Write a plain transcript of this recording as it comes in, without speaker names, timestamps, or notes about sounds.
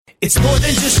It's more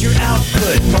than just your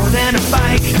output, more than a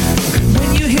bike.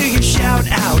 When you hear your shout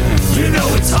out, you know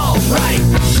it's all right.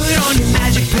 Put on your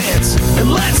magic pants and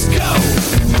let's go.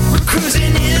 We're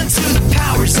cruising into the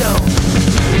power zone.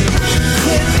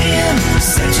 Clip in,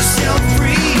 set yourself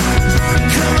free.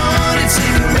 Come on and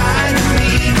take a ride with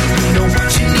me. Know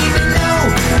what you need to know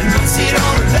and what's it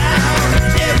all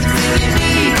about. Everything you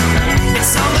need,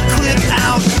 it's on the Clip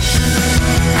Out.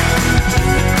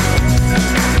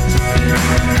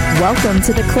 Welcome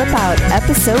to the Clip Out,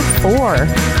 episode 4.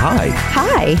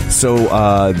 Hi.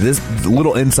 So, this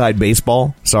little inside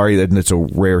baseball. Sorry that it's a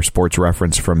rare sports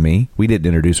reference from me. We didn't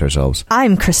introduce ourselves.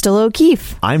 I'm Crystal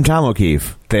O'Keefe. I'm Tom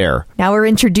O'Keefe. There. Now we're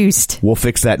introduced. We'll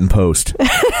fix that in post.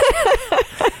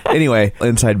 Anyway,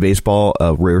 inside baseball,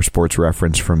 a rare sports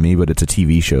reference from me, but it's a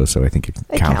TV show, so I think it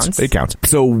counts. It counts.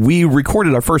 So we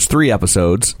recorded our first 3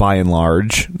 episodes, before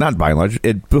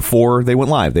they went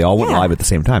live. They all went live at the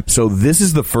same time. So this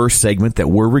is the first segment that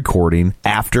we're recording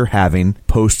after having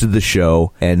posted the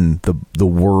show, and the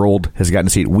world has gotten to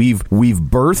see it. We've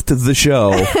birthed the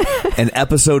show, and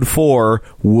episode 4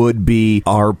 would be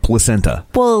our placenta.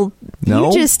 Well,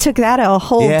 you just took that a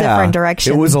whole different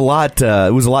direction. It was a lot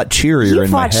cheerier.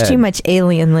 You've watched too much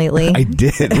Alien lately. I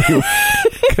did.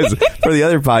 Because for the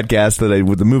other podcast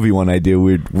with the movie one I do,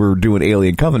 we're doing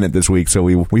Alien Covenant this week. So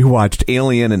we watched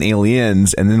Alien and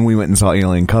Aliens, and then we went and saw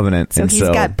Alien Covenant. So he's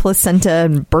got placenta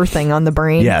and birthing on the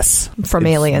brain. Yes. From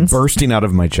Aliens. Bursting out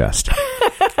of my chest.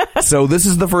 So this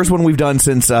is the first one we've done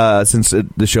since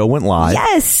the show went live.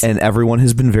 Yes. And everyone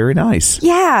has been very nice.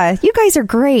 Yeah. You guys are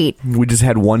great. We just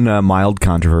had one mild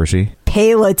controversy.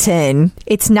 Peloton.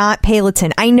 It's not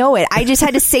Peloton. I know it. I just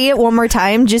had to say it one more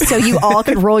time just so you all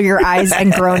could roll your eyes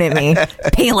and groan at me.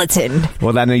 Peloton.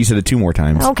 Well, I know you said it 2 more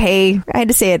times. Okay. I had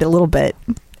to say it a little bit.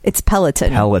 It's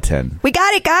Peloton. We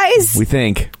got it, guys. We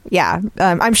think. Yeah.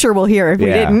 I'm sure we'll hear if we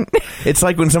didn't. It's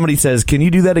like when somebody says, "Can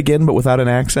you do that again, but without an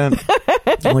accent?"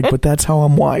 I'm like, but that's how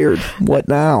I'm wired. What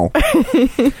now?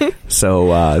 But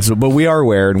we are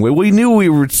aware, and we knew we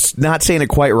were not saying it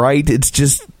quite right. It's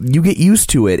just, you get used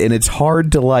to it, and it's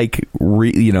hard to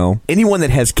anyone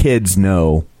that has kids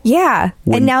know. Yeah.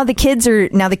 And now the kids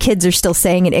are still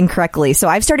saying it incorrectly. So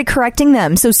I've started correcting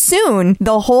them. So soon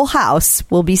the whole house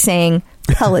will be saying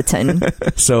Peloton.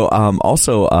 So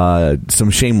also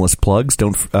some shameless plugs.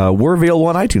 We're available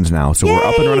on iTunes now. So we're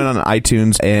up and running on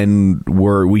iTunes, and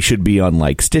we should be on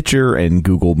like Stitcher and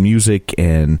Google Music,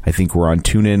 and I think we're on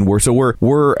TuneIn.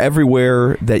 We're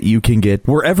everywhere that you can get.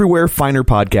 We're everywhere finer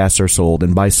podcasts are sold,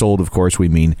 and by sold, of course, we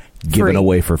mean given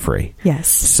away for free. Yes.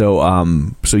 So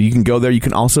you can go there. You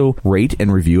can also rate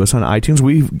and review us on iTunes.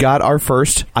 We've got our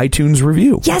first iTunes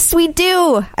review. Yes, we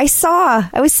do. I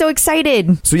was so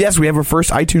excited. So yes, we have our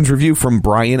first iTunes review from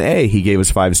Brian A. He gave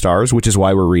us 5 stars, which is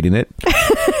why we're reading it.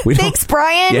 Thanks,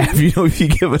 Brian. Yeah, if you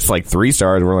give us like 3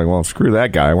 stars, we're like, well, screw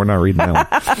that guy. We're not reading that one.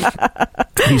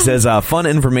 He says, fun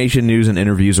information, news, and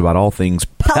interviews about all things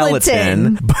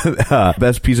Peloton.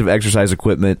 Best piece of exercise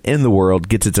equipment in the world,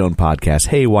 gets its own podcast.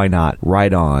 Hey, why not?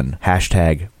 Right on. #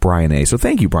 Brian A. So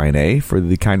thank you, Brian A., for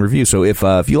the kind review. So if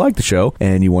you like the show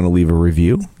and you want to leave a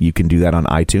review, you can do that on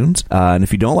iTunes. And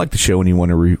if you don't like the show and you want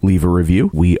to leave a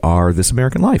review, we are This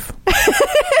American Life.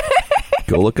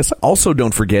 Go look us up. Also,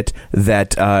 don't forget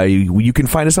that you can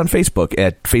find us on Facebook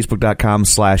at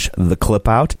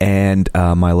facebook.com/theclipout. And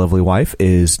my lovely wife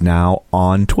is now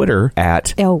on Twitter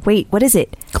at... Oh, wait, what is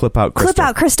it? Clipout Crystal.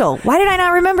 Clipout Crystal. Why did I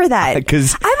not remember that?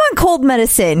 Because I'm on cold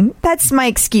medicine. That's my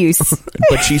excuse.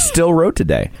 But she still wrote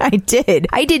today. I did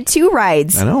 2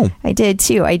 rides. I know. I did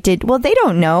 2. Well, they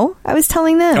don't know. I was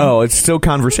telling them. Oh, it's still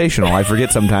conversational. I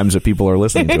forget sometimes that people are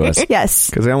listening to us. Yes.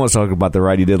 Because I almost talked about the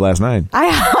ride you did last night.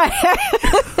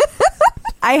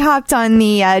 I hopped on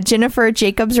the Jennifer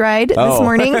Jacobs ride this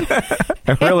morning.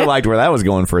 I really liked where that was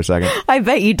going for a second. I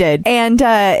bet you did. And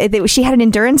she had an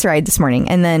endurance ride this morning.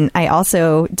 And then I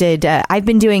also did, I've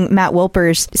been doing Matt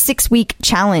Wilper's 6-week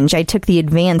challenge. I took the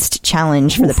advanced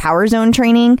challenge for the Power Zone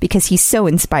training because he so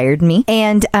inspired me.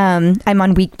 And I'm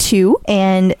on week 2.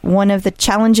 And one of the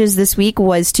challenges this week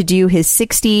was to do his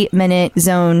 60-minute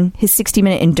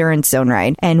endurance zone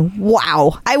ride. And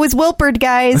wow, I was Wilpered,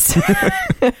 guys.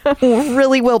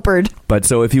 Really Wilpered. But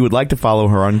so if you would like to follow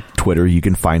her on Twitter, you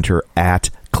can find her at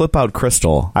Clipout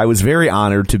Crystal. I was very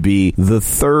honored to be the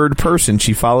 3rd person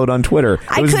she followed on Twitter.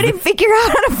 I couldn't figure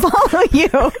out how to follow you.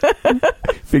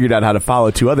 Figured out how to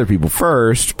follow 2 other people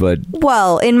first, but...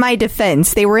 Well, in my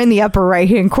defense, they were in the upper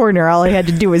right-hand corner. All I had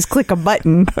to do was click a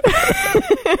button.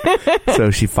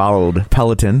 So she followed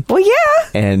Peloton. Well, yeah.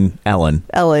 And Ellen.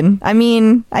 I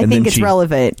mean, I think it's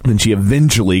relevant. Then she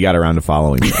eventually got around to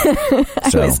following me. I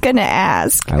was going to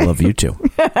ask. I love you too.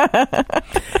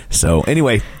 So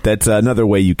anyway, that's another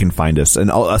way you can find us. And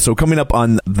so coming up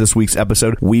on this week's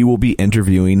episode, we will be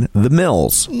interviewing the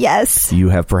Mills. Yes. You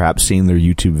have perhaps seen their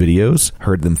YouTube videos,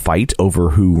 heard them fight over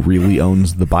who really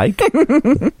owns the bike.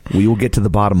 We will get to the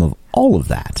bottom of all of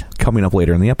that coming up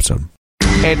later in the episode.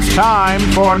 It's time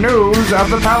for News of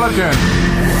the Peloton.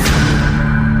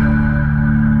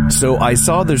 So I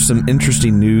saw there's some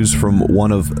interesting news from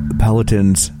one of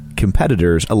Peloton's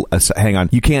competitors. Hang on.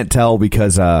 You can't tell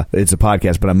because it's a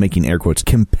podcast, but I'm making air quotes.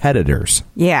 Competitors.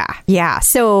 Yeah.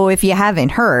 So if you haven't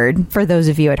heard, for those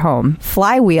of you at home,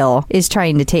 Flywheel is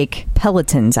trying to take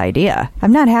Peloton's idea.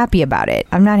 I'm not happy about it.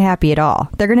 I'm not happy at all.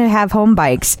 They're going to have home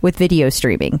bikes with video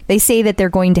streaming. They say that they're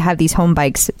going to have these home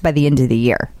bikes by the end of the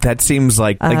year. That seems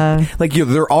like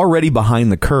they're already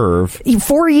behind the curve.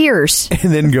 4 years.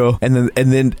 And then go and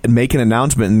then make an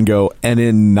announcement and go, and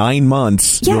in 9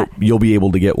 months you'll be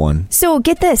able to get one. So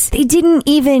get this. They didn't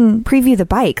even preview the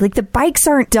bike. Like, the bikes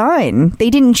aren't done. They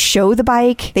didn't show the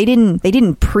bike. They didn't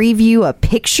preview a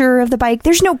picture of the bike.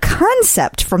 There's no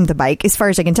concept from the bike as far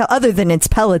as I can tell, other than it's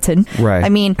Peloton. Right. I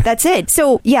mean, that's it.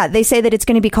 So yeah, they say that it's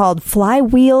going to be called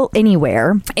Flywheel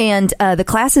Anywhere, and the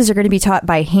classes are going to be taught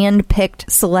by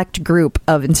hand-picked select group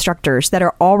of instructors that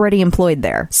are already employed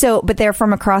there. So, but they're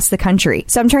from across the country.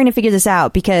 So I'm trying to figure this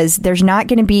out because there's not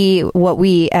going to be what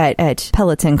we at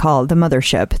Peloton call the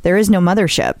mothership. There is no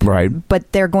mothership. Right.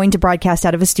 But they're going to broadcast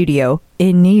out of a studio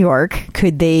in New York.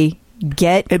 Could they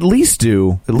get at least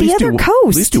do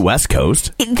West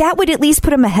Coast? That would at least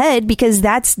put them ahead, because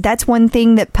that's one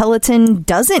thing that Peloton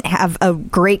doesn't have a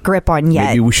great grip on yet.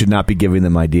 Maybe we should not be giving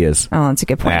them ideas. Oh, that's a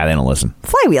good point. Nah, they don't listen.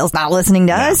 Flywheel's not listening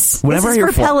to us. Whenever this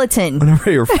is for Peloton. Whenever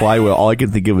I hear Flywheel, all I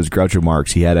can think of is Groucho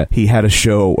Marx. He had a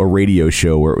show, a radio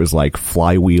show, where it was like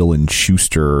Flywheel and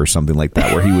Schuster or something like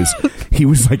that, where he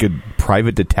was like a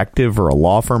private detective or a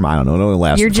law firm. I don't know. It only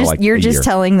lasted for like a year.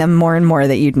 Telling them more and more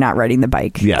that you're not riding the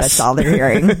bike. Yes. That's all they're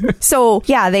hearing. So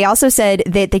yeah, they also said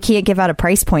that they can't give out a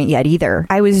price point yet either.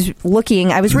 I was reading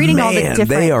all the different.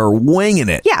 They are winging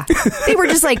it. Yeah, they were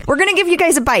just like, we're going to give you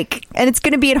guys a bike, and it's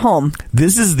going to be at home.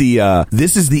 This is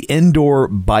the indoor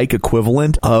bike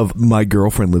equivalent of My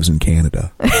Girlfriend Lives in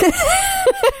Canada.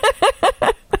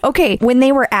 Okay, when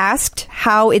they were asked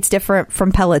how it's different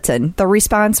from Peloton, the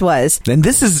response was... And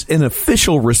this is an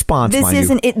official response,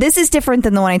 This is different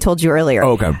than the one I told you earlier.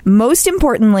 Oh, okay. Most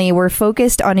importantly, we're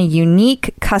focused on a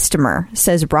unique customer,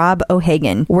 says Rob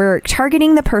O'Hagan. We're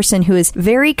targeting the person who is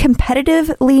very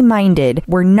competitively minded.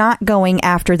 We're not going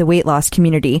after the weight loss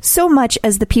community so much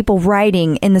as the people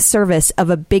riding in the service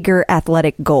of a bigger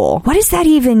athletic goal. What does that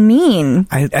even mean?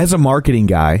 As a marketing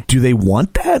guy, do they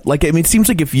want that? Like, I mean, it seems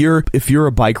like if you're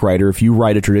a bike rider, if you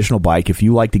ride a traditional bike, if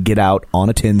you like to get out on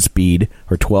a 10 speed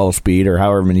or 12 speed or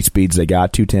however many speeds they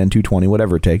got, 210, 220,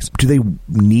 whatever it takes, do they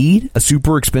need a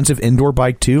super expensive indoor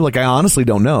bike too? Like, I honestly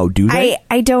don't know. Do they?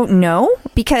 I don't know,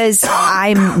 because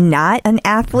I'm not an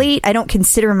athlete. I don't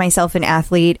consider myself an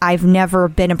athlete. I've never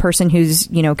been a person who's,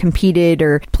 competed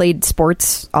or played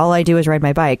sports. All I do is ride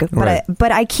my bike. Right.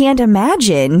 But I can't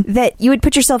imagine that you would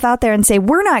put yourself out there and say,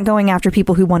 we're not going after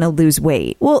people who want to lose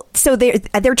weight. Well, so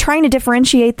they're trying to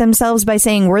differentiate themselves by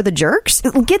saying we're the jerks.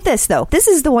 Get this, though. This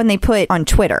is the one they put on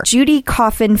Twitter. Judy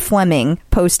Coffin Fleming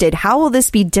posted, how will this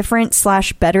be different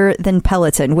 / better than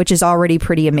Peloton, which is already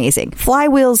pretty amazing.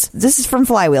 This is from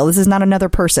Flywheel. This is not another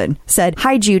person. Said,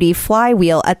 hi, Judy.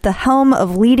 Flywheel, at the helm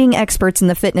of leading experts in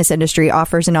the fitness industry,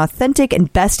 offers an authentic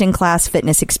and best-in-class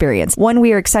fitness experience. One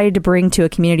we are excited to bring to a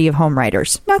community of home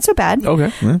riders. Not so bad.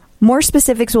 Okay. Yeah. More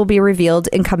specifics will be revealed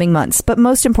in coming months, but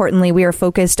most importantly, we are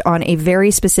focused on a very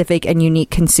specific and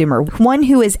unique consumer, one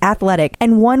who is athletic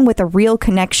and one with a real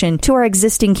connection to our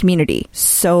existing community.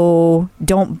 So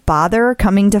don't bother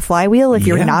coming to Flywheel if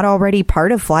you're not already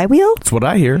part of Flywheel. That's what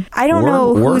I hear. I don't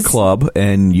know. We're a club,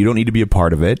 and you don't need to be a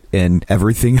part of it, and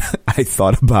everything I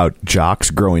thought about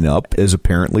jocks growing up is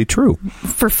apparently true.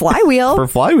 For Flywheel. For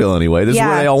Flywheel, anyway. This is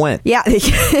where they all went. Yeah.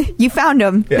 You found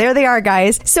them. Yeah. There they are,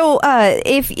 guys. So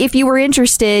if you were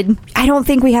interested, I don't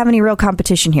think we have any real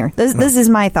competition here. This is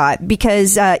my thought,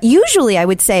 because usually I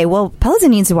would say, well,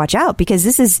 Peloton needs to watch out, because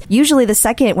this is usually the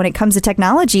second, when it comes to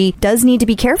technology, does need to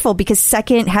be careful, because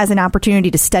second has an opportunity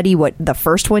to study what the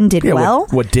first one did well.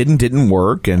 What didn't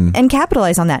work and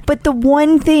capitalize on that. But the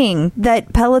one thing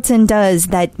that Peloton does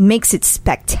that makes it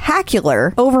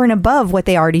spectacular over and above what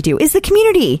they already do is the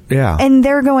community. Yeah. And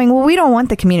they're going, well, we don't want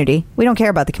the community. We don't care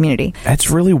about the community. That's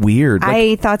really weird.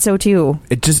 I thought so too.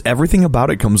 Everything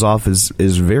about it comes off as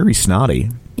very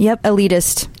snotty. Yep,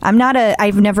 elitist.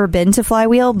 I've never been to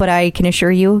Flywheel, but I can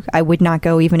assure you I would not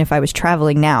go even if I was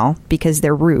traveling now because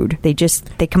they're rude.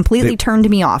 They completely turned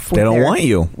me off. They don't want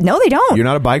you. No, they don't. You're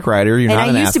not a bike rider. You're not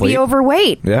an athlete. And I used to be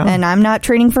overweight. Yeah. And I'm not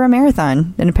training for a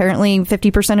marathon. And apparently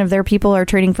 50% of their people are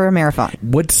training for a marathon.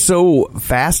 What's so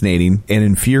fascinating and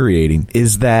infuriating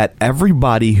is that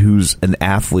everybody who's an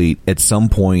athlete at some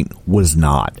point was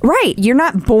not. Right. You're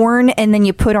not born and then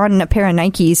you put on a pair of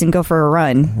Nikes and go for a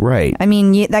run. Right. I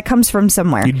mean, that comes from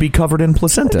somewhere. You'd be covered in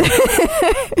placenta.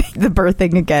 The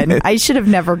birthing again. I should have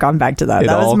never gone back to that.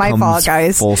 That was my fault,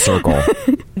 guys. Full circle.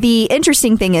 The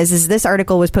interesting thing is this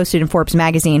article was posted in Forbes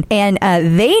magazine, and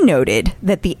they noted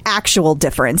that the actual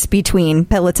difference between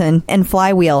Peloton and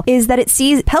Flywheel is that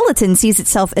Peloton sees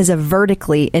itself as a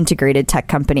vertically integrated tech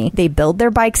company. They build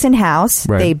their bikes in-house.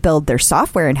 Right. They build their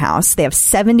software in-house. They have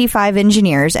 75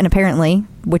 engineers, and apparently,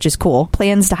 which is cool,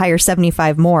 plans to hire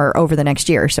 75 more over the next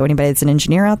year. So anybody that's an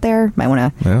engineer out there might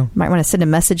want to send a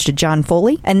message to John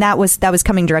Foley. And that was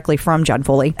coming directly from John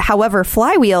Foley. However,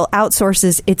 Flywheel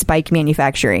outsources its bike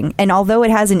manufacturing. And although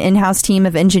it has an in-house team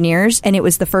of engineers, and it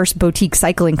was the first boutique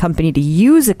cycling company to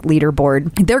use a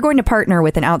leaderboard, they're going to partner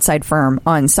with an outside firm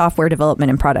on software development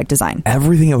and product design.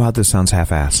 Everything about this sounds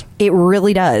half-ass. It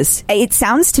really does. It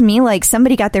sounds to me like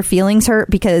somebody got their feelings hurt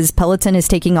because Peloton is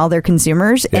taking all their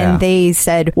consumers, and they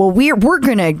said, well, we're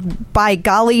going to, by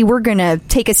golly, we're going to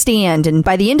take a stand, and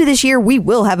by the end of this year, we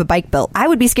will have a bike built. I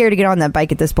would be scared to get on that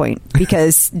bike at this point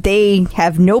because they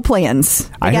have no plans.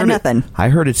 They got nothing. I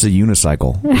heard it's a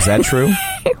unicycle. Is that true?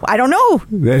 I don't know.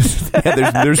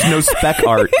 There's no spec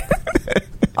art.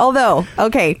 Although,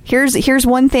 okay, here's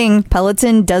one thing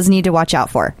Peloton does need to watch out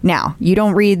for. Now, you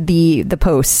don't read the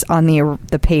posts on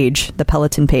the page, the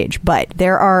Peloton page, but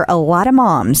there are a lot of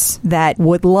moms that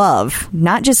would love,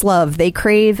 not just love, they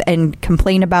crave and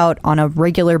complain about on a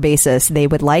regular basis. They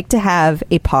would like to have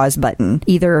a pause button,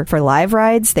 either for live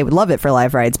rides. They would love it for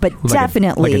live rides, but like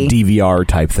definitely like a DVR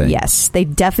type thing. Yes, they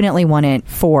definitely want it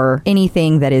for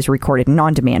anything that is recorded an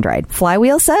on-demand ride.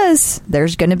 Flywheel says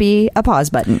there's going to be a pause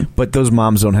button. But those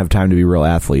moms don't have time to be real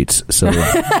athletes, so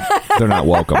they're not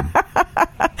welcome.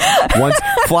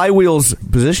 Flywheel's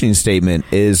positioning statement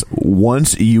is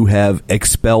once you have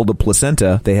expelled a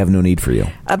placenta, they have no need for you.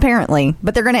 Apparently,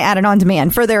 but they're going to add it on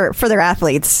demand for their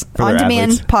athletes. On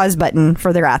demand pause button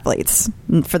for their athletes.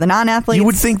 For the non-athletes, you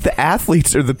would think the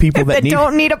athletes are the people that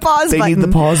don't need a pause button. They need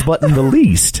the pause button the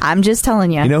least. I'm just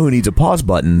telling you. You know who needs a pause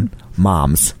button?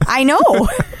 Moms. I know.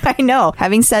 I know.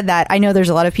 Having said that, I know there's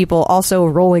a lot of people also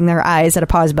rolling their eyes at a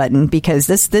pause button because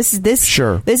this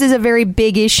is a very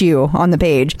big issue on the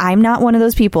page. I'm not one of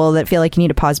those people that feel like you need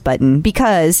a pause button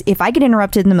because if I get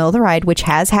interrupted in the middle of the ride, which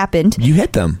has happened, you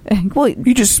hit them. Well,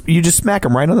 you just smack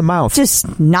them right on the mouth.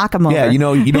 Just knock them over. Yeah, you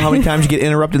know how many times you get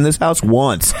interrupted in this house?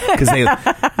 Once, because they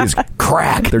just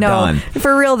crack. They're done.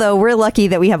 For real though, we're lucky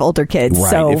that we have older kids. Right.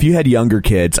 So if you had younger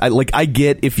kids, I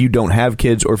get if you don't have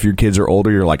kids or if your kids are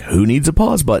older, you're like, who needs a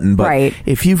pause button? But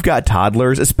if you've got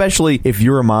toddlers, especially if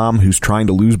you're a mom who's trying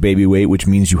to lose baby weight, which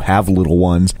means you have little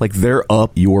ones, like they're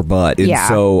up your butt. And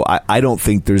so I don't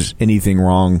think there's anything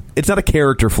wrong. It's not a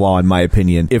character flaw, in my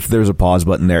opinion, if there's a pause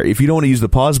button there. If you don't want to use the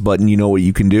pause button, you know what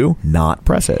you can do? Not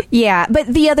press it. Yeah, but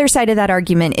the other side of that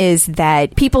argument is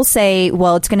that people say,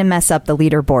 well, it's going to mess up the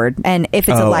leaderboard. And if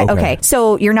it's okay,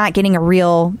 so you're not getting a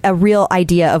real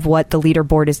idea of what the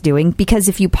leaderboard is doing, because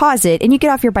if you pause it and you get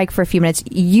off your bike for a few minutes,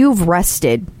 you've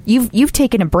rested. You've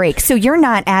taken a break, so you're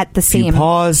not at the same. You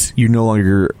pause, you no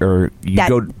longer, or you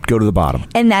go to the bottom,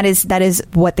 and that is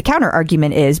what the counter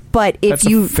argument is. But if that's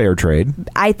a fair trade,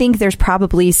 I think there's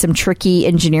probably some tricky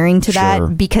engineering to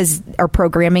that because or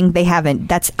programming they haven't.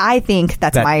 I think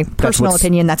that's my personal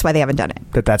opinion. That's why they haven't done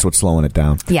it. That's what's slowing it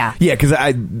down. Yeah, because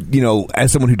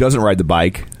as someone who doesn't ride the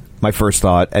bike, my first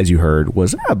thought, as you heard,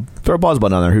 was throw a pause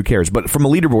button on there. Who cares? But from a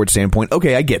leaderboard standpoint,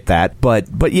 okay, I get that.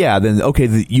 But yeah, then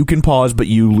okay, you can pause, but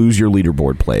you lose your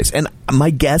leaderboard place. And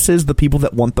my guess is the people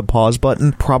that want the pause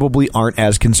button probably aren't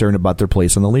as concerned about their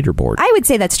place on the leaderboard. I would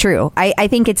say that's true. I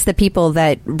think it's the people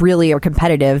that really are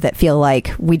competitive that feel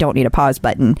like we don't need a pause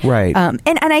button. Right. And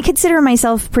I consider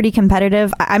myself pretty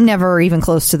competitive. I'm never even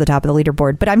close to the top of the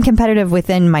leaderboard, but I'm competitive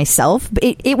within myself.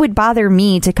 It would bother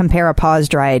me to compare a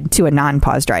paused ride to a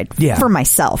non-paused ride. Yeah. For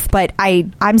myself, but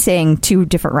I'm saying two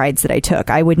different rides that I took.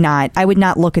 I would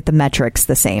not look at the metrics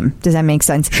the same. Does that make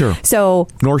sense? Sure. So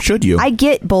nor should you. I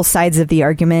get both sides of the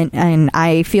argument, and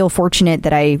I feel fortunate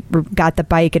that I got the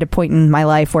bike at a point in my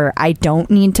life where I don't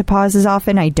need to pause as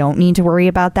often. I don't need to worry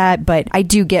about that, but I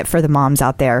do get for the moms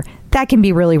out there. that can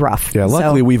be really rough. Yeah,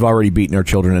 luckily we've already beaten our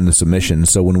children into submission,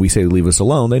 so when we say leave us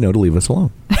alone, they know to leave us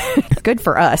alone. Good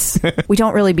for us. We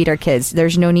don't really beat our kids.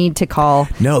 There's no need to call.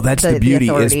 No, that's the beauty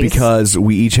is because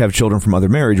we each have children from other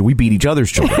marriage. We beat each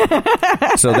other's children.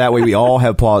 So that way we all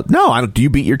have pause. No, do you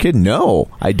beat your kid? No,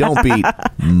 I don't beat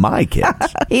my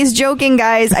kids. He's joking,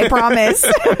 guys. I promise.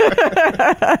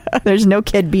 There's no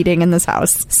kid beating in this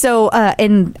house. So,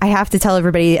 and I have to tell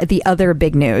everybody the other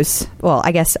big news. Well,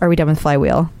 I guess, are we done with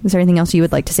Flywheel? Is there anything else you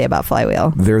would like to say about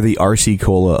Flywheel? They're the RC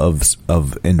Cola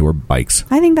of indoor bikes.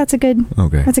 I think that's a good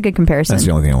comparison. That's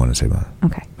the only thing I want to say about it.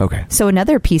 Okay. So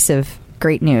another piece of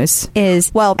great news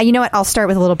is, well, you know what? I'll start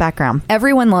with a little background.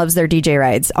 Everyone loves their DJ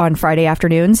rides on Friday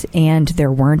afternoons, and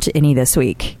there weren't any this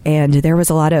week. And there was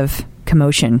a lot of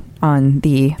commotion on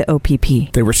the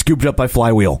OPP. They were scooped up by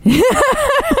Flywheel.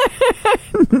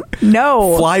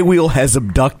 No. Flywheel has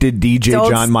abducted DJ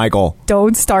John Michael.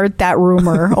 Don't start that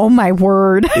rumor. Oh, my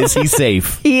word. Is he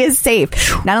safe? He is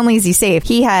safe. Not only is he safe,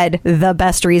 he had the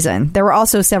best reason. There were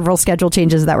also several schedule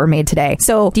changes that were made today.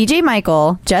 So DJ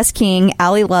Michael, Jess King,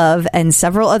 Allie Love, and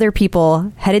several other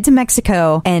people headed to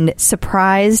Mexico and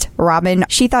surprised Robin.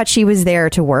 She thought she was there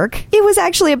to work. It was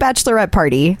actually a bachelorette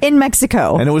party in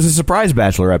Mexico. And it was a surprise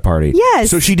bachelorette party.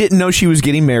 Yes. So she didn't know she was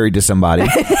getting married to somebody.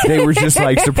 They were just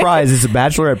like, surprise, it's a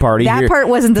bachelorette party. That part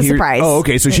wasn't the surprise. Oh,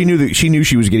 okay. So she knew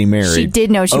she was getting married. She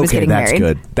did know she was getting married.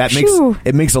 Okay, that's good.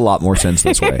 That makes a lot more sense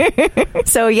this way.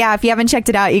 So yeah, if you haven't checked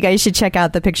it out, you guys should check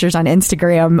out the pictures on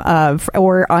Instagram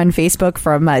or on Facebook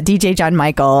from DJ John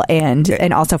Michael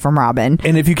and also from Robin.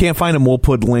 And if you can't find them, we'll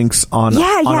put links on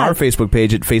our Facebook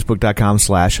page at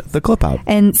facebook.com/theclipout.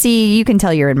 And see, you can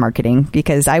tell you're in marketing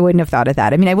because I wouldn't have thought of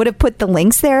that. I mean, I would have put the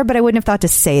links there, but I wouldn't have thought to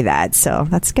say that. So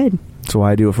that's good. That's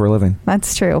why I do it for a living.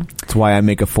 That's true. That's why I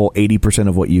make a full 80%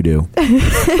 of what you do.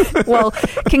 Well,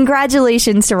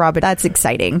 congratulations to Robert. That's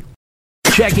exciting.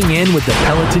 Checking in with the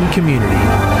Peloton community.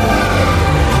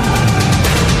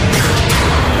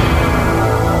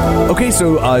 Okay,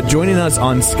 so joining us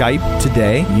on Skype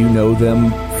today, you know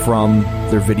them from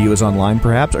their videos online,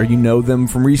 perhaps, or you know them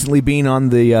from recently being on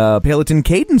the Peloton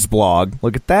Cadence blog.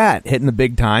 Look at that, hitting the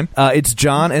big time. It's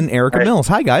John and Erica Mills.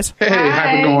 Hi, guys. Hey,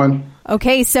 how's it going?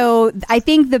 Okay, so I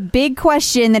think the big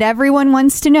question that everyone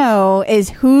wants to know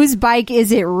is whose bike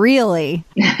is it really?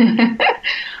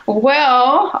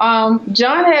 Well,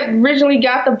 John had originally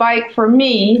got the bike for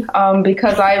me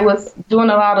because I was doing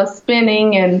a lot of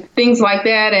spinning and things like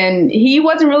that, and he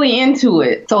wasn't really into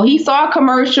it. So he saw a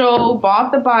commercial,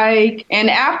 bought the bike,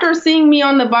 and after seeing me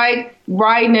on the bike,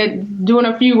 riding it, doing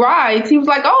a few rides, he was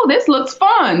like, oh, this looks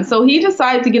fun. So he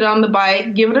decided to get on the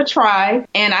bike, give it a try,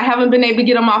 and I haven't been able to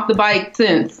get him off the bike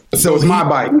since. So it's my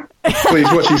bike. Please,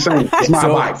 what she's saying. It's my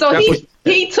bike. So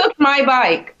he took my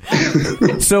bike.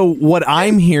 So what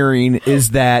I'm hearing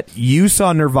is that you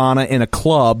saw Nirvana in a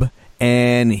club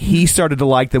and he started to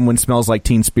like them when Smells Like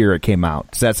Teen Spirit came out.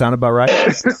 Does that sound about right?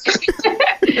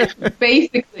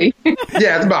 Basically.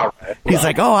 Yeah, it's about right. He's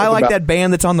like, oh, I like that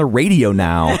band that's on the radio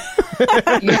now.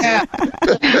 Yeah.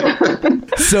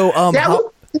 So, I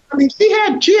mean,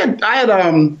 I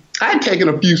had taken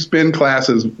a few spin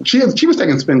classes. She was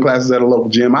taking spin classes at a local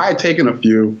gym. I had taken a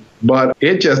few, but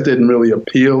it just didn't really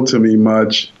appeal to me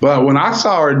much. But when I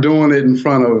saw her doing it in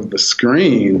front of the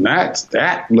screen,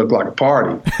 that looked like a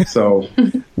party. So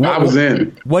I was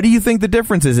in. What do you think the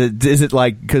difference is? Is it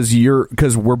like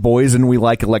because we're boys and we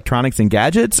like electronics and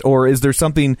gadgets, or is there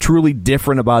something truly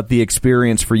different about the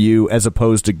experience for you as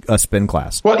opposed to a spin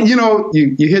class? Well,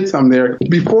 you hit something there.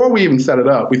 Before we even set it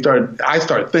up, I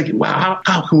started thinking, wow,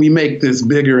 how can we make this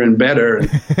bigger and better?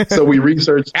 And so we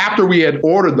researched. After we had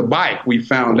ordered the bike, we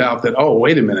found out that, oh,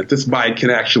 wait a minute, this bike can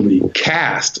actually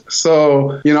cast.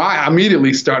 So, I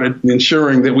immediately started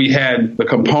ensuring that we had the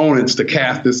components to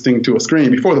cast this thing to a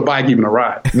screen before the bike even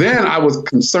arrived. Then I was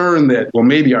concerned that, well,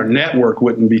 maybe our network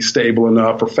wouldn't be stable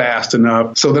enough or fast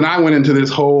enough. So then I went into this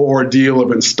whole ordeal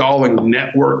of installing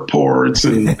network ports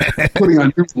and putting a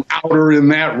new router in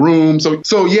that room.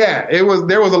 So yeah,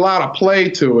 there was a lot of play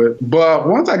to it. But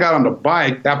once I got on the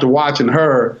bike, after watching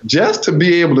her, just to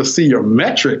be able to see your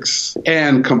metrics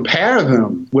and compare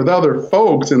them with other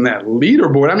folks in that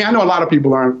leaderboard. I mean, I know a lot of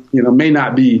people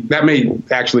that may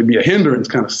actually be a hindrance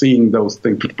kind of seeing those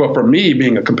things. But for me,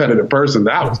 being a competitive person,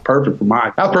 that was perfect for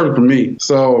me.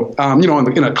 So,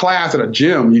 in a class at a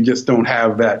gym, you just don't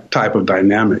have that type of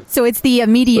dynamic. So it's the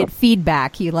immediate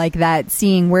feedback. You like that,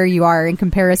 seeing where you are in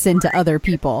comparison to other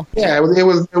people. Yeah, it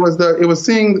was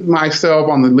seeing myself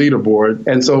on the leaderboard.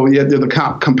 And so, yeah, there's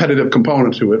a competitive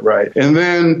component to it, right? And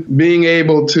then being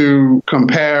able to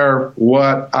compare compare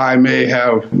what I may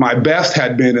have, my best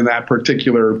had been in that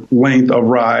particular length of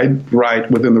ride, right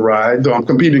within the ride. So I'm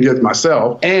competing against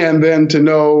myself. And then to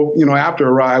know, after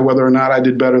a ride, whether or not I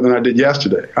did better than I did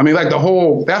yesterday. I mean, like that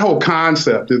whole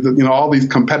concept, all these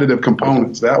competitive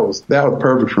components, that was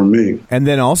perfect for me. And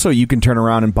then also you can turn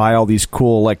around and buy all these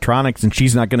cool electronics and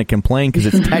she's not going to complain because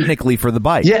it's technically for the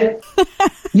bike. Yeah.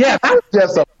 Yeah, that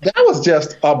was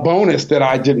just a bonus that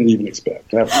I didn't even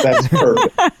expect. That's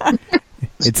perfect.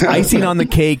 It's icing on the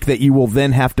cake that you will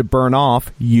then have to burn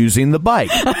off using the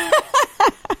bike.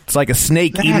 It's like a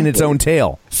snake eating its own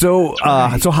tail. So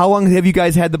so how long have you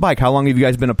guys had the bike? How long have you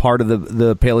guys been a part of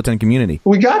the Peloton community?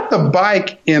 We got the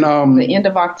bike in the end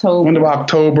of October. End of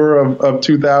October of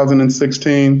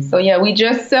 2016. So yeah, we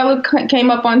just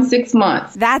came up on 6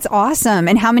 months. That's awesome.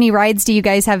 And how many rides do you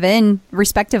guys have in,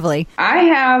 respectively? I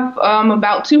have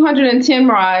about 210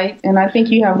 rides, and I think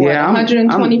you have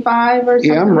 125 or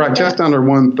something. Yeah, I'm right, just under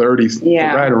 130.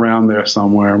 Yeah, right around there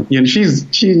somewhere. Yeah, she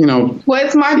well,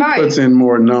 it's my bike. Puts in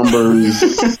more numbers.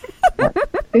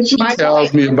 She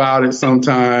tells me about it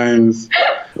sometimes.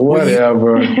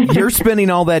 Whatever. You're spending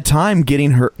all that time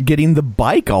getting the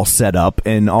bike all set up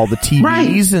and all the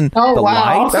TVs and the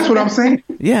lights. That's what I'm saying.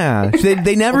 Yeah,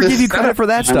 they never give you credit for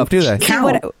that stuff, do they?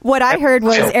 What I heard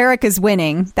was Erica's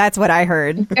winning. That's what I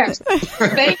heard. Yes.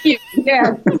 Thank you.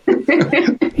 Yeah.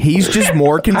 He's just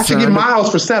more concerned. I should get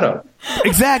miles for setup.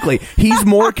 Exactly. He's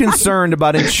more concerned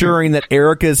about ensuring that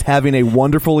Erica is having a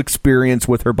wonderful experience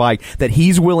with her bike, that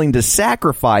he's willing to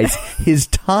sacrifice his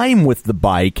time with the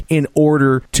bike in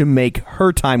order to make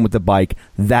her time with the bike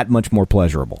that much more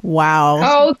pleasurable. Wow.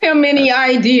 Oh, too many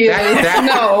ideas.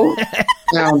 No.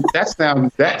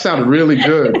 That sounded really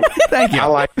good. Thank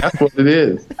you. That's what it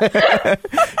is.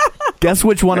 Guess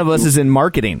which one of us is in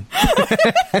marketing?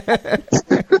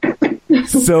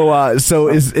 So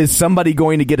is somebody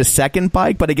going to get a second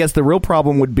bike? But I guess the real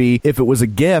problem would be if it was a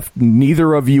gift,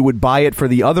 neither of you would buy it for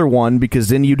the other one because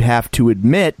then you'd have to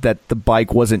admit that the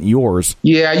bike wasn't yours.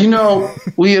 Yeah,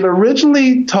 we had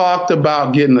originally talked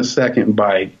about getting a second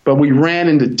bike, but we ran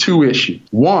into two issues.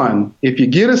 One, if you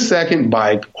get a second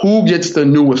bike, who gets the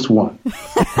newest one?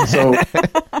 So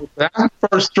that's the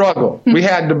first struggle. We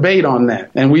had debate on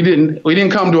that, and we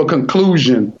didn't come to a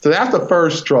conclusion. So that's the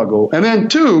first struggle. And then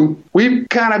two, we've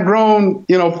kind of grown,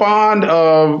 fond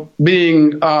of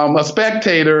being a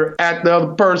spectator at the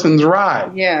other person's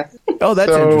ride. Yes. Oh,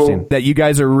 that's interesting. That you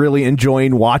guys are really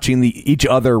enjoying watching each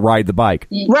other ride the bike.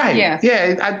 Right. Yes.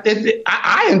 Yeah.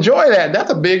 I enjoy that.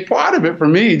 That's a big part of it for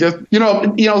me. Just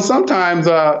sometimes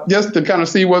just to kind of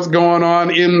see what's going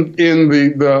on in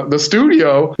the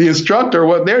studio, the instructor,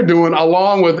 what they're doing,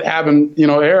 along with having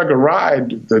Erica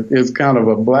ride, is kind of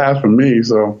a blast for me.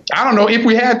 So I don't know if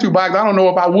we had two bikes. I don't know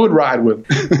if I would ride with.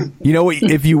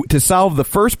 To solve the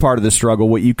first part of the struggle,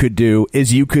 what you could do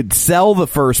is you could sell the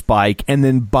first bike and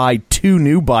then buy two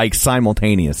new bikes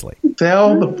simultaneously.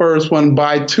 Sell the first one,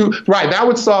 buy two. Right, that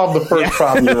would solve the first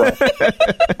problem. You're right.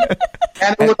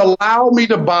 And it would allow me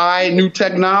to buy new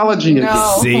technology.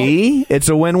 No. See? It's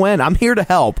a win-win. I'm here to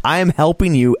help. I am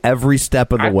helping you every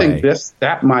step of the way. I think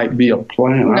that might be a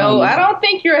plan. No, I don't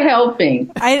think you're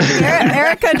helping.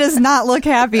 Erica does not look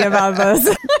happy about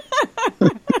this.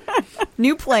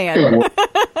 New plan.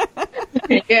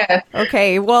 Yeah.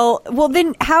 Okay. Well.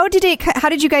 Then, how did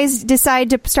you guys decide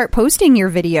to start posting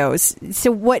your videos?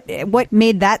 So, what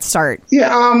made that start?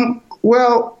 Yeah.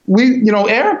 Well,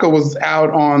 Erica was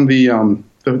out on the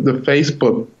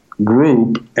Facebook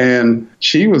group, and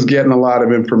she was getting a lot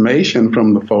of information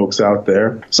from the folks out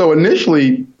there. So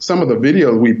initially, some of the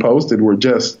videos we posted were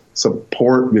just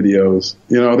support videos.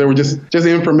 They were just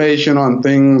information on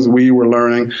things we were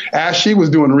learning. As she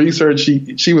was doing research,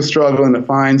 she was struggling to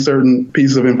find certain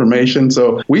pieces of information.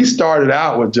 So we started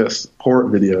out with just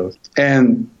support videos.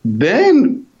 And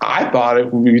then I thought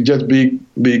it would just be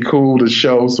cool to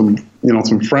show some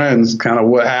friends kind of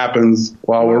what happens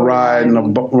while we're riding,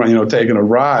 taking a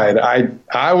ride.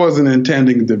 I wasn't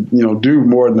intending to, do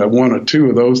more than one or two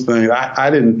of those things.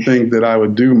 I didn't think that I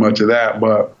would do much of that,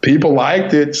 but people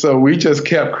liked it, so we just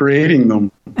kept creating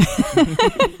them.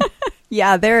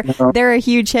 Yeah, they're a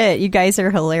huge hit. You guys are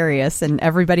hilarious, and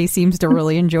everybody seems to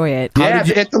really enjoy it. Yeah,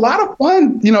 it's a lot of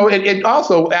fun. It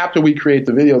also, after we create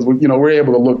the videos, we're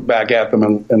able to look back at them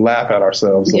and laugh at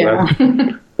ourselves. So yeah.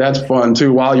 That's fun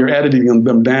too. While you're editing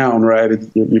them down, right?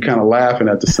 You're kind of laughing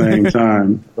at the same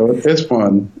time. So it's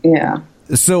fun. Yeah.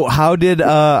 So how did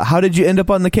you end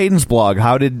up on the Cadence blog?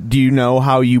 Do you know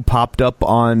how you popped up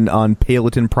on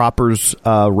Peloton Proper's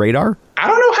radar? I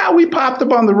don't know know how we popped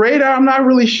up on the radar. I'm not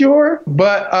really sure.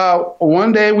 But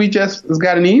one day we just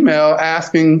got an email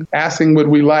asking would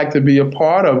we like to be a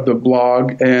part of the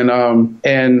blog. And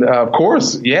of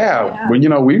course, well,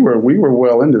 we were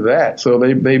well into that. So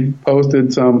they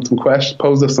posted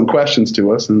posed some questions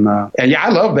to us. And I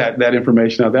love that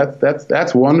information.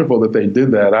 That's wonderful that they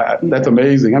did that. That's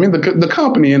amazing. I mean, the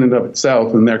company in and of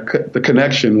itself and the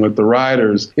connection with the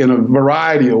riders in a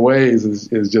variety of ways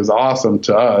is just awesome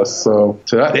to us. So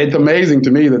it's amazing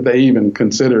to me that they even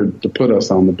considered to put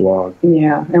us on the blog.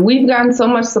 Yeah, and we've gotten so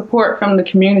much support from the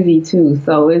community too.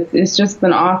 So it's just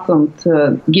been awesome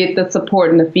to get the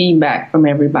support and the feedback from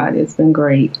everybody. It's been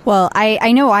great. Well,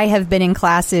 I know I have been in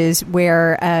classes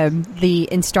where the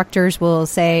instructors will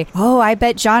say, "Oh, I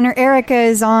bet John or Erica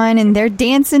is on, and they're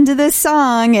dancing to this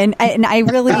song," and I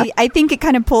really I think it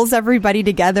kind of pulls everybody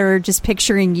together, just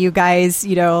picturing you guys,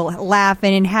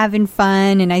 laughing and having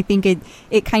fun, and I think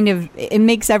it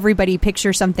makes everybody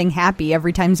picture something happy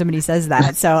every time somebody says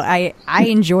that. So I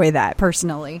enjoy that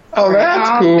personally. Oh,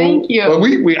 that's cool. Thank you. Well,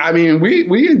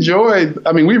 we enjoyed.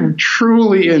 I mean, we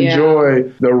truly enjoy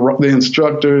the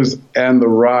instructors and the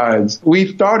rides.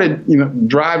 We started,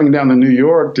 driving down to New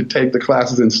York to take the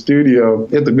classes in studio.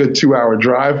 It's a good 2-hour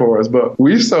drive for us, but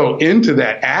we're so into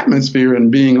that atmosphere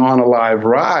and being on a live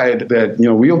ride that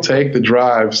we'll take the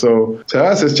drive. So to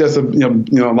us, it's just a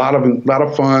lot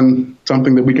of fun.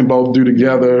 Something that we can both do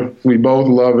together. We both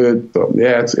love it. So,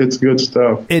 yeah, it's good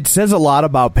stuff. It says a lot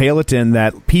about Peloton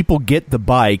that people get the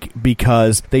bike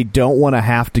because they don't want to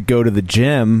have to go to the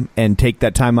gym and take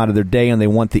that time out of their day, and they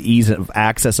want the ease of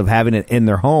access of having it in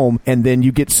their home. And then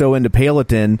you get so into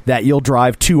Peloton that you'll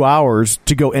drive 2 hours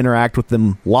to go interact with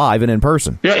them live and in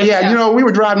person. Yeah. We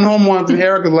were driving home once, and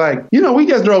Eric was like, we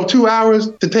just drove 2 hours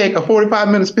to take a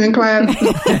 45-minute spin class.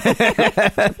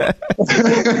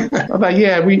 I was like,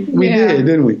 yeah, we did,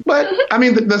 didn't we? But I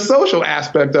mean, the social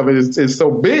aspect of it is so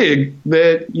big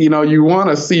that you want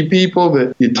to see people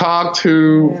that you talk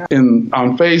to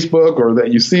on Facebook or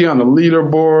that you see on the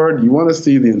leaderboard. You want to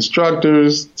see the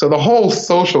instructors. So the whole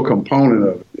social component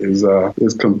of it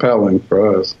is compelling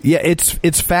for us. Yeah,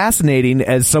 it's fascinating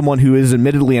as someone who is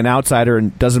admittedly an outsider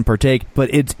and doesn't partake, but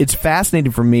it's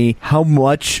fascinating for me how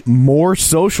much more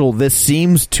social this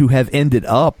seems to have ended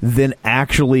up than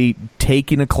actually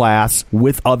taking a class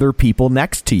with other people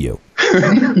next to you.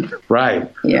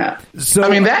 Right. Yeah. So I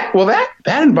mean that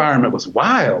environment was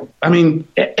wild. I mean,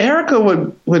 Erica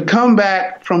would come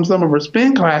back from some of her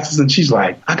spin classes and she's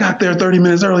like, I got there 30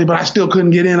 minutes early, but I still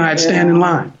couldn't get in. I had to stand in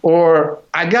line. Or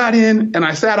I got in and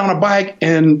I sat on a bike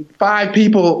and 5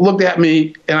 people looked at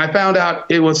me and I found out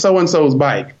it was so-and-so's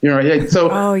bike. So.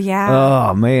 Oh, yeah.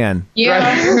 Oh, man.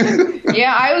 Yeah.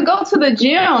 Yeah, I would go to the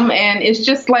gym and it's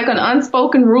just like an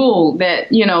unspoken rule that,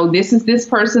 this is this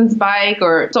person's bike.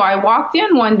 So I walked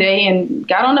in one day and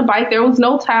got on the bike. There was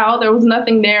no towel. There was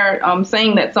nothing there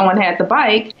saying that someone had the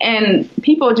bike. And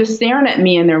people are just staring at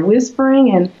me and they're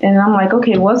whispering. And I'm like,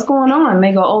 okay, what's going on? And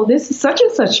they go, oh, this is such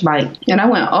and such bike. And I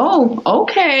went, oh,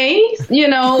 okay.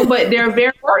 But they're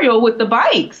very royal with the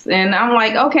bikes. And I'm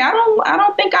like, okay, I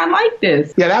don't think I like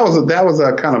this. Yeah, that was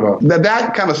a kind of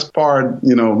that kind of sparred,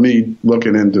 me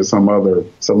looking into some other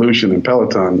solution, and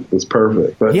Peloton was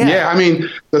perfect. But I mean,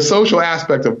 the social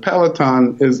aspect of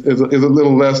Peloton is a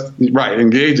little less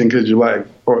engaging because you're like,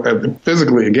 or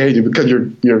physically engaging because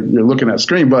you're looking at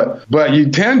screen, but you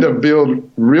tend to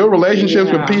build real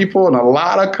relationships with people and a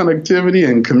lot of connectivity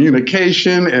and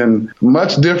communication, and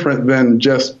much different than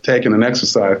just taking an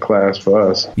exercise class for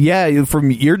us. Yeah,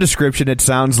 from your description, it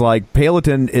sounds like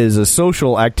Peloton is a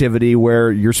social activity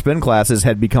where your spin classes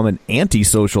had become an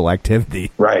anti-social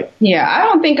activity. Right. Yeah, I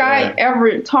don't think I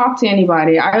ever talk to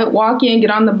anybody. I would walk in, get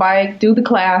on the bike, do the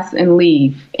class, and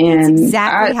leave. And that's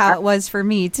exactly how it was for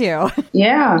me too.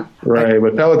 Yeah. Right,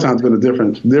 but Peloton's been a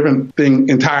different thing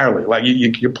entirely. Like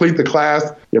you complete the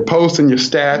class, you're posting your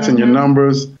stats and your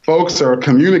numbers. Folks are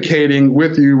communicating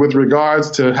with you with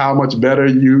regards to how much better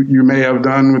you may have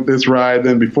done with this ride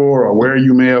than before, or where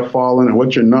you may have fallen and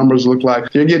what your numbers look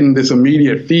like. You're getting this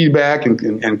immediate feedback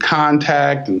and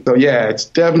contact. And so, it's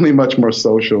definitely much more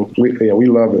social. We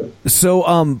love it.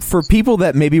 So for people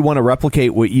that maybe want to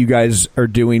replicate what you guys are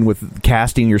doing with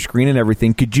casting your screen and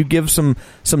everything, could you give some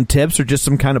tips or just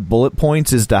some kind of bullet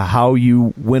points as to how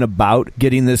you went about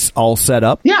getting this all set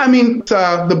up? Yeah, I mean,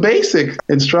 the basic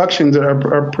instructions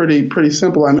are pretty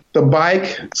simple. I mean, the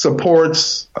bike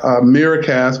supports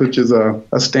Miracast, which is a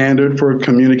standard for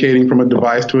communicating from a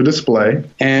device to a display.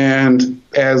 And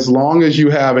as long as you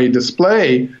have a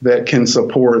display that can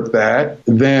support that,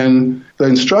 then the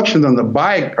instructions on the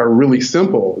bike are really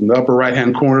simple. In the upper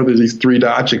right-hand corner, there's these 3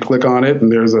 dots. You click on it,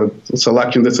 and there's a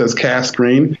selection that says cast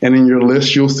screen. And in your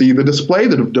list, you'll see the display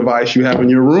device you have in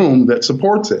your room that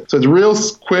supports it. So it's real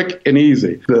quick and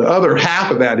easy. The other half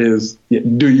of that is,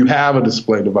 do you have a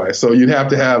display device? So you'd have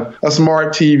to have a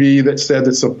smart TV that says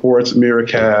it supports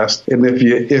Miracast. And if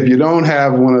you don't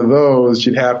have one of those,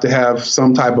 you'd have to have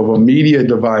some type of a media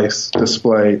device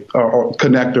display or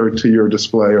connector to your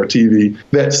display or TV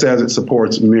that says it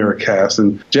supports Miracast.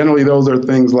 And generally those are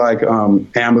things like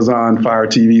Amazon Fire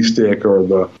TV Stick or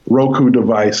the Roku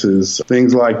devices,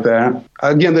 things like that.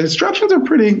 Again, the instructions are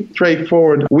pretty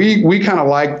straightforward. We kind of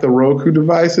like the Roku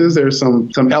devices. There's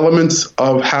some elements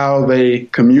of how they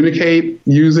communicate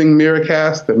using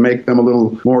Miracast that make them a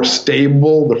little more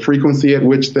stable. The frequency at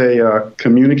which they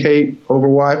communicate over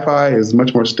Wi-Fi is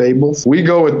much more stable. We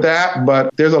go with that,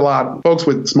 but there's a lot of folks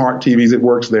with smart TVs, it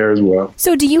works there as well.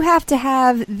 So do you have to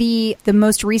have the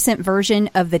most recent version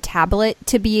of the tablet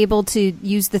to be able to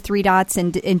use the 3 dots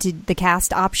and into the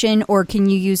cast option, or can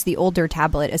you use the older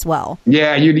tablet as well?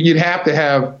 Yeah, you'd have to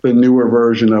have the newer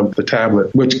version of the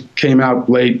tablet, which came out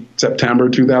late September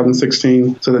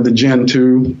 2016, so that the Gen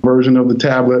 2 version of the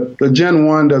tablet. The Gen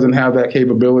 1 doesn't have that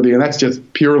capability, and that's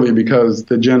just purely because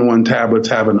the Gen 1 tablets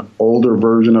have an older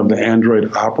version of the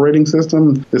Android operating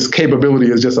system. This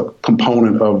capability is just a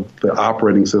component of the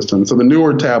operating system. So the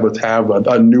newer tablets have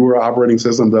a newer operating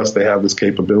system, thus they have this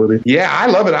capability. Yeah, I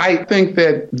love it. I think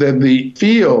that the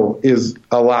feel is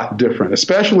a lot different,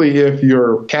 especially if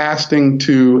you're casting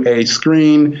to a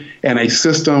screen and a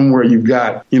system where you've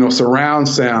got, surround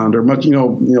sound or much,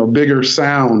 bigger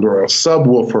sound or a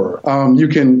subwoofer. You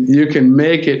can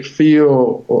make it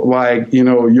feel like,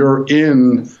 you're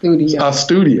in a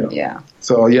studio. Yeah.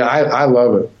 So yeah, I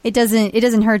love it. It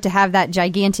doesn't hurt to have that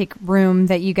gigantic room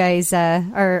that you guys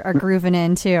are grooving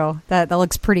in too. That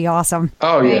looks pretty awesome.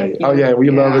 Oh yeah,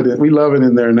 we love it. We love it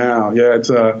in there now. Yeah, it's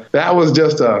that was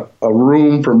just a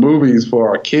room for movies for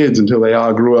our kids until they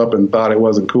all grew up and thought it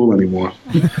wasn't cool anymore.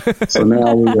 So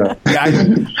now we.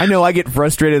 I know. I get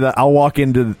frustrated that I'll walk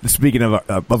into. Speaking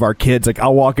of our kids, like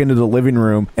I'll walk into the living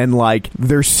room and like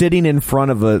they're sitting in front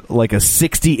of a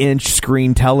 60-inch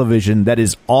screen television that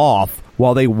is off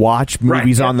while they watch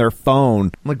movies on their phone.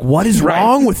 I'm like, what is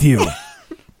wrong with you?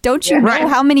 Don't you know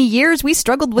how many years we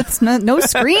struggled with no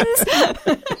screens?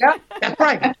 Yeah, that's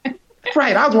right. That's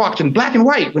right. I was watching black and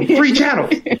white with 3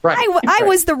 channels. Right. I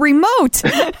was the remote.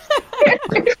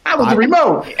 I was the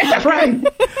remote. That's right.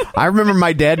 I remember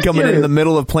my dad coming in the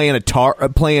middle of playing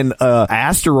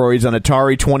Asteroids on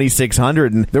Atari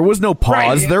 2600, and there was no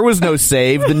pause. There was no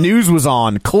save. The news was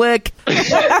on. Click.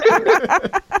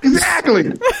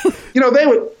 Exactly.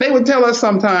 They would tell us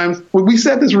sometimes when we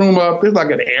set this room up. There's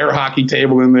like an air hockey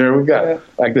table in there. We've got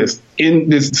like this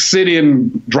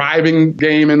sit-in driving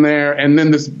game in there, and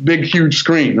then this big huge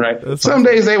screen. Right. Some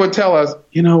days they would tell us,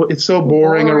 it's so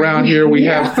boring around here. We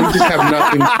just have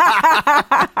nothing.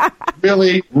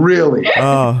 Really.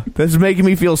 Oh, that's making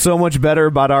me feel so much better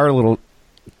about our little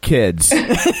kids.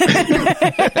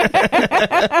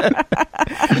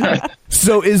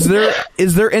 So is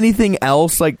there anything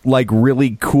else like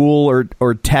really cool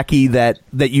or techy that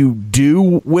you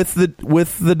do with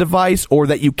the device, or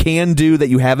that you can do that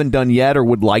you haven't done yet or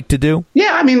would like to do?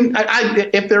 Yeah, I mean,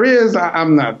 if there is,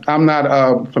 I'm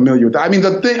not familiar with that. I mean,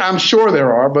 the thing, I'm sure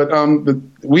there are, but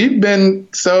we've been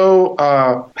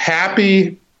so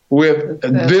happy with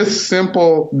this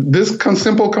simple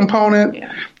component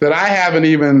that I haven't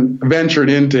even ventured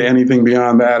into anything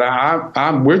beyond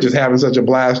that. We're just having such a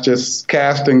blast just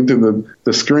casting to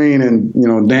the screen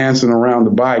and dancing around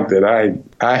the bike that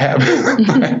I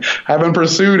haven't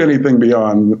pursued anything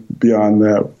beyond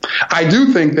that. I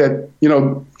do think that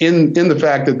in the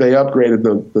fact that they upgraded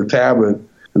the tablet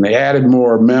and they added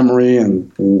more memory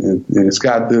and it's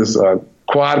got this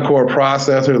quad-core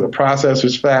processor. The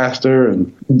processor's faster,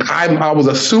 and I was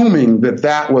assuming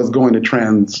that was going to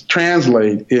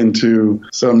translate into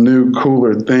some new,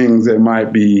 cooler things that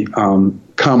might be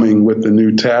coming with the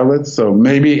new tablets. So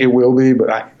maybe it will be, but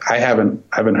I haven't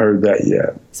heard that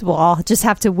yet. So we'll all just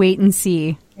have to wait and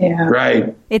see. Yeah.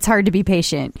 Right. It's hard to be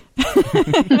patient.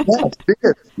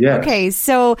 Yeah. Okay,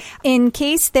 so in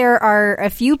case there are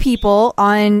a few people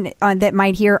on that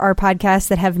might hear our podcast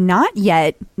that have not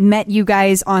yet met you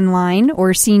guys online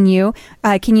or seen you,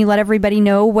 can you let everybody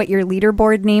know what your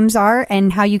leaderboard names are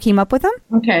and how you came up with them?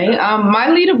 Okay. My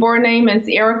leaderboard name is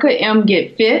Erica M.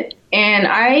 Get Fit. And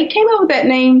I came up with that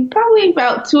name probably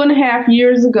about 2.5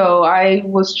 years ago. I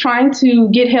was trying to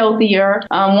get healthier,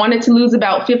 wanted to lose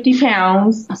about 50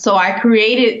 pounds. So I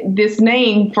created this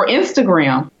name for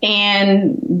Instagram.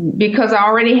 And because I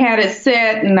already had it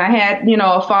set and I had,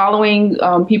 a following,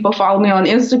 people follow me on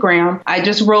Instagram, I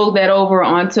just rolled that over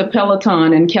onto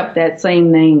Peloton and kept that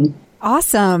same name.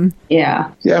 Awesome.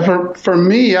 Yeah. Yeah. For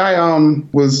me, I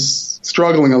was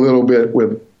struggling a little bit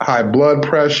with high blood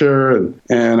pressure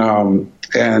and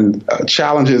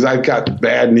challenges. I've got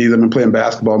bad knees. I've been playing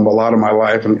basketball a lot of my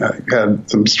life and I had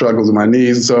some struggles with my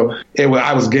knees. So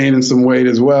I was gaining some weight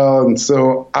as well. And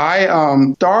so I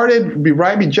started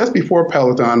just before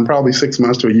Peloton, probably 6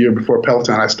 months to a year before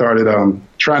Peloton, I started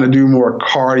trying to do more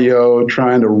cardio,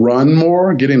 trying to run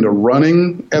more, get into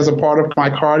running as a part of my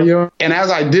cardio. And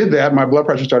as I did that, my blood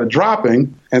pressure started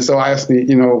dropping. And so I asked me,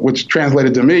 which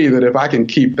translated to me that if I can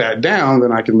keep that down,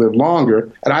 then I can live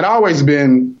longer. And I'd always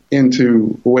been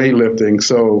into weightlifting.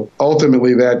 So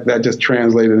ultimately that just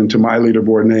translated into my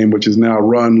leaderboard name, which is now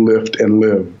Run, Lift, and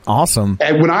Live. Awesome.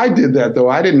 And when I did that, though,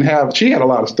 she had a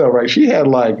lot of stuff, right? She had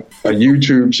like a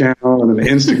YouTube channel and an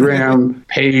Instagram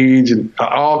page and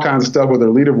all kinds of stuff with her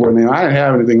leaderboard name. I didn't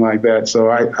have anything like that. So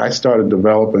I started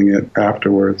developing it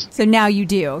afterwards. So now you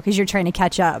do, because you're trying to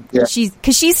catch up. Yeah.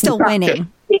 Because she's still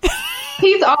winning.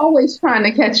 He's always trying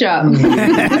to catch up.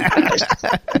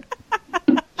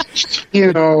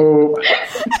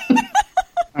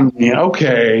 I mean,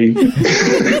 okay.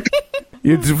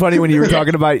 It's funny when you were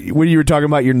talking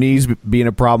about your knees being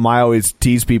a problem. I always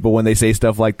tease people when they say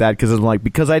stuff like that because I'm like,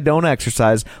 because I don't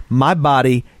exercise, my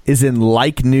body is in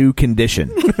like new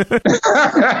condition.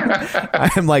 I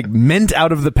am like mint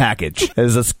out of the package,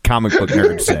 as us comic book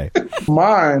nerds say.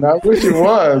 Mine, I wish it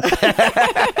was.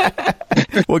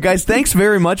 Well, guys, thanks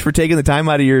very much for taking the time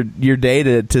out of your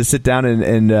day to sit down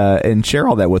and share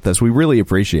all that with us. We really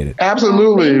appreciate it.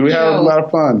 Absolutely. We had a lot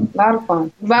of fun. A lot of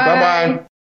fun. Bye. Bye-bye.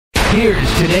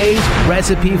 Here's today's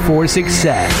recipe for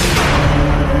success.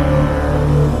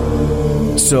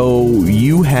 So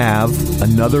you have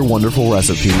another wonderful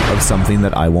recipe of something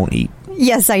that I won't eat.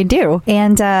 Yes, I do.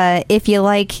 And if you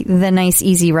like the nice,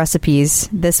 easy recipes,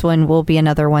 this one will be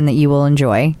another one that you will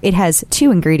enjoy. It has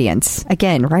 2 ingredients.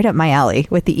 Again, right up my alley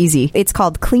with the easy. It's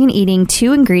called Clean Eating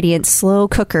 2-ingredient slow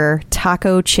cooker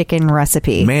taco chicken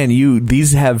recipe. Man,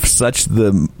 these have such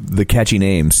the catchy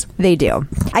names. They do.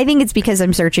 I think it's because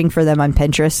I'm searching for them on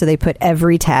Pinterest, so they put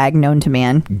every tag known to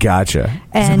man. Gotcha.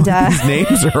 And these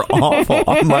names are awful.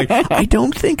 I'm like, I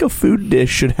don't think a food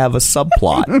dish should have a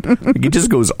subplot. Like, it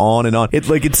just goes on and on.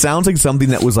 It sounds like something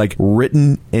that was like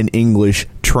written in English,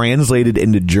 translated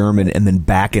into German, and then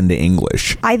back into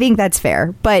English. I think that's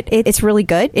fair, but it's really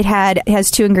good. It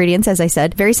has 2 ingredients, as I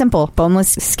said. Very simple.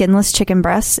 Boneless, skinless chicken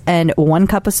breasts and 1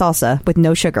 cup of salsa with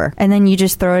no sugar. And then you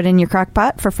just throw it in your crock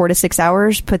pot for 4 to 6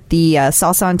 hours, put the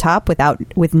salsa on top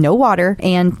with no water,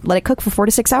 and let it cook for 4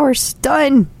 to 6 hours.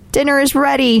 Done. Dinner is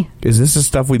ready. Is this the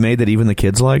stuff we made that even the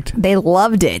kids liked? They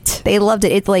loved it.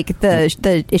 It's like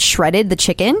it's shredded, the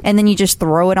chicken, and then you just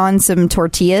throw it on some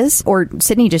tortillas. Or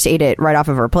Sydney just ate it right off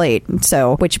of her plate.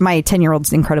 So, which my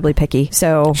 10-year-old's incredibly picky.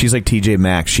 So she's like TJ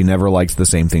Maxx. She never likes the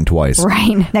same thing twice.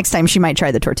 Right. Next time she might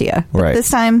try the tortilla. But right. This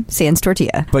time, sans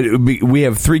tortilla. But we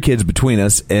have 3 kids between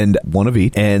us, and one of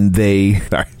each. And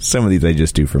some of these I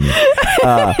just do for me.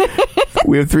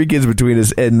 We have 3 kids between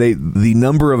us, and the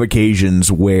number of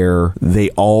occasions where they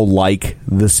all like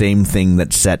the same thing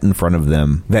that's set in front of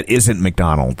them that isn't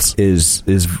McDonald's is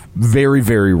very,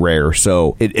 very rare.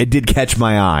 So it did catch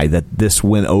my eye that this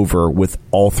went over with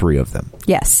all 3 of them.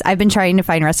 Yes, I've been trying to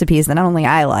find recipes that not only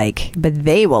I like, but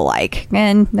they will like,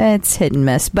 and it's hit and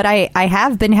miss. But I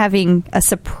have been having a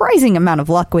surprising amount of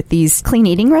luck with these clean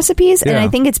eating recipes, and I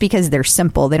think it's because they're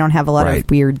simple. They don't have a lot of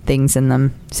weird things in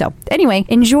them. So anyway,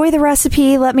 enjoy the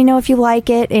recipe. Let me know if you like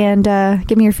it, and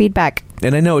give me your feedback.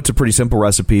 And I know it's a pretty simple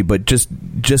recipe, but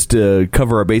just to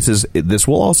cover our bases, this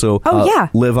will also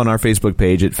live on our Facebook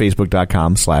page at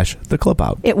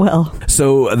facebook.com/theclipout. It will.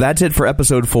 So that's it for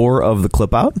episode 4 of The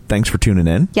Clip Out. Thanks for tuning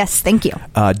in. Yes, thank you.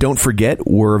 Don't forget,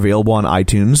 we're available on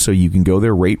iTunes, so you can go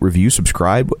there, rate, review,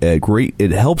 subscribe.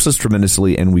 It helps us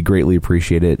tremendously, and we greatly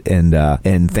appreciate it.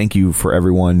 And thank you for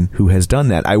everyone who has done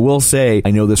that. I will say, I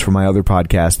know this from my other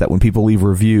podcast, that when people leave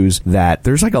reviews, that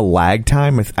there's like a lag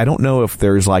time. I don't know if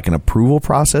there's like an approval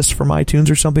process from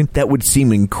iTunes or something that would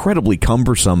seem incredibly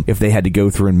cumbersome if they had to go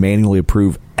through and manually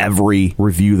approve every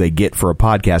review they get for a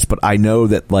podcast, but I know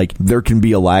that like there can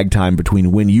be a lag time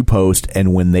between when you post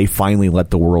and when they finally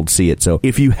let the world see it. So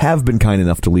if you have been kind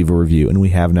enough to leave a review and we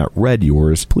have not read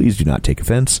yours, please do not take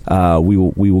offense. We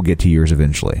will get to yours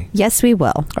eventually. Yes, we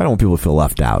will. I don't want people to feel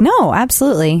left out. No,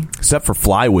 absolutely. Except for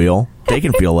Flywheel. They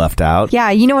can feel left out. Yeah,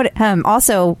 you know what?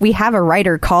 Also, we have a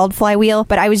writer called Flywheel,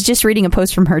 but I was just reading a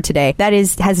post from her today. That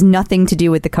has nothing to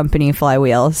do with the company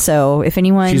Flywheel. So if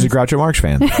anyone... She's a Groucho Marx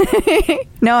fan.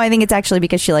 No, I think it's actually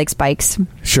because she likes bikes.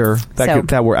 Sure.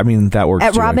 That works.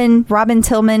 At Robin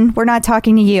Tillman, we're not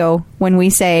talking to you when we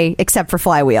say, except for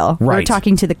Flywheel. Right. We're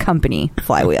talking to the company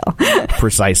Flywheel.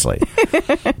 Precisely.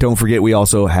 Don't forget, we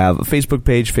also have a Facebook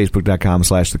page,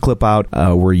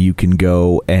 facebook.com/theclipout, where you can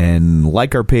go and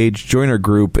like our page, join our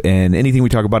group, and anything we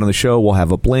talk about on the show, we'll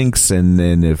have up links, and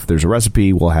then if there's a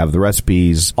recipe, we'll have the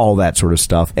recipes, all that sort of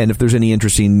stuff. And if there's any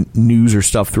interesting news or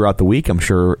stuff throughout the week, I'm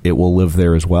sure it will live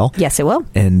there as well. Yes, it will.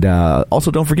 And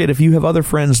also, don't forget, if you have other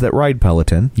friends that ride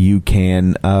Peloton, you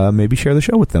can maybe share the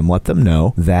show with them. Let them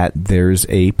know that there's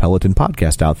a Peloton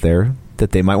podcast out there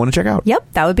that they might want to check out.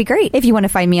 Yep, that would be great. If you want to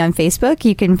find me on Facebook,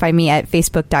 you can find me at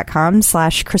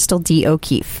facebook.com/Crystal D.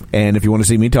 O'Keefe. And if you want to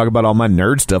see me talk about all my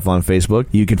nerd stuff on Facebook,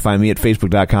 you can find me at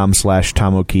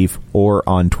facebook.com/Tom O'Keefe or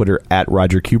on Twitter at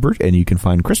Roger Kubert. And you can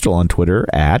find Crystal on Twitter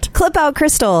at Clip Out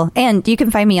Crystal. And you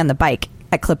can find me on the bike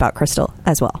at Clip Out Crystal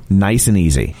as well. Nice and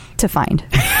easy to find.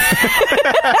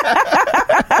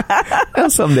 Well,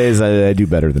 some days I do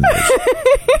better than others.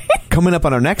 Coming up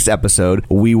on our next episode,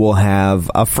 we will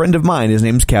have a friend of mine. His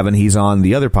name's Kevin. He's on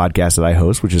the other podcast that I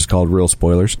host, which is called Real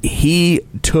Spoilers. He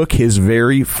took his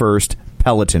very first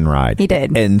Peloton ride. He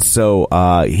did. And so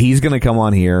he's going to come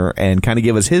on here and kind of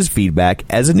give us his feedback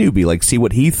as a newbie, like see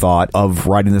what he thought of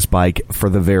riding this bike for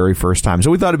the very first time.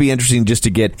 So we thought it'd be interesting just to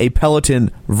get a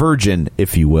Peloton virgin,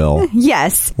 if you will.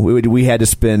 Yes. We had to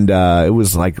spend, it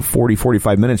was like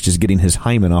 45 minutes just getting his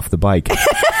hymen off the bike.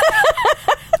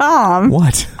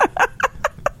 What?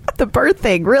 The birth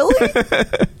thing, really?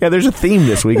 Yeah, there's a theme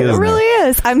this week, isn't there? It really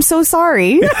is. I'm so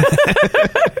sorry.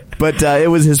 But it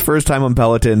was his first time on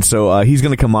Peloton, so he's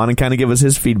going to come on and kind of give us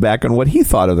his feedback on what he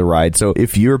thought of the ride. So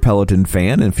if you're a Peloton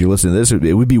fan, and if you're listening to this,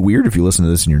 it would be weird if you listen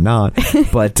to this and you're not.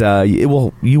 But you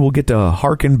will get to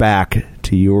hearken back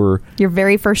to your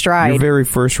very first ride. Your very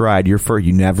first ride. You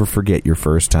never forget your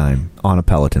first time on a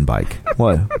Peloton bike.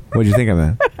 What did you think of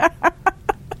that?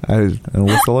 I don't know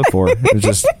what to look for. It was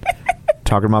just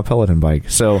talking about Peloton bike.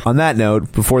 So on that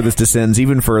note, before this descends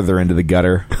even further into the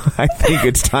gutter, I think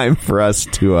it's time for us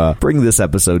to bring this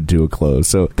episode to a close.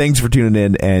 So thanks for tuning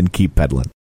in and keep pedaling.